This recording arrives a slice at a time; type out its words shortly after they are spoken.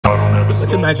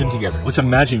Let's imagine together. Let's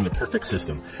imagine the perfect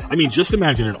system. I mean, just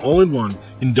imagine an all-in-one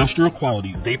industrial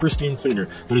quality vapor steam cleaner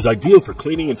that is ideal for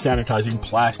cleaning and sanitizing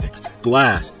plastics,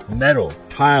 glass, metal,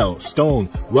 tile, stone,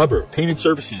 rubber, painted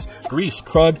surfaces, grease,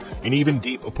 crud, and even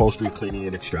deep upholstery cleaning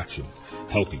and extraction.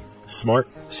 Healthy, smart,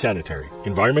 sanitary,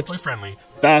 environmentally friendly,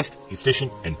 fast,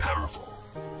 efficient, and powerful.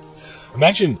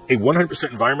 Imagine a 100%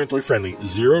 environmentally friendly,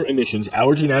 zero emissions,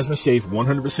 allergy and asthma safe,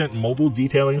 100% mobile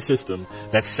detailing system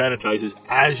that sanitizes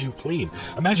as you clean.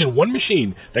 Imagine one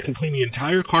machine that can clean the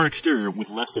entire car exterior with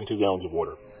less than 2 gallons of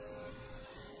water.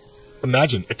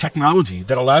 Imagine a technology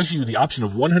that allows you the option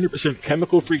of 100%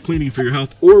 chemical-free cleaning for your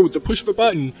health, or with the push of a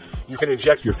button, you can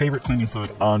inject your favorite cleaning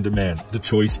fluid on demand. The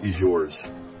choice is yours.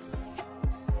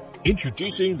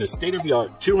 Introducing the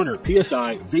state-of-the-art 200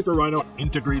 PSI Vapor Rhino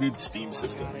integrated steam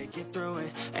system.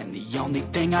 And the only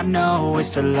thing I know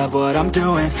is to love what I'm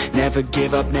doing. Never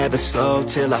give up, never slow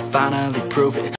till I finally prove it.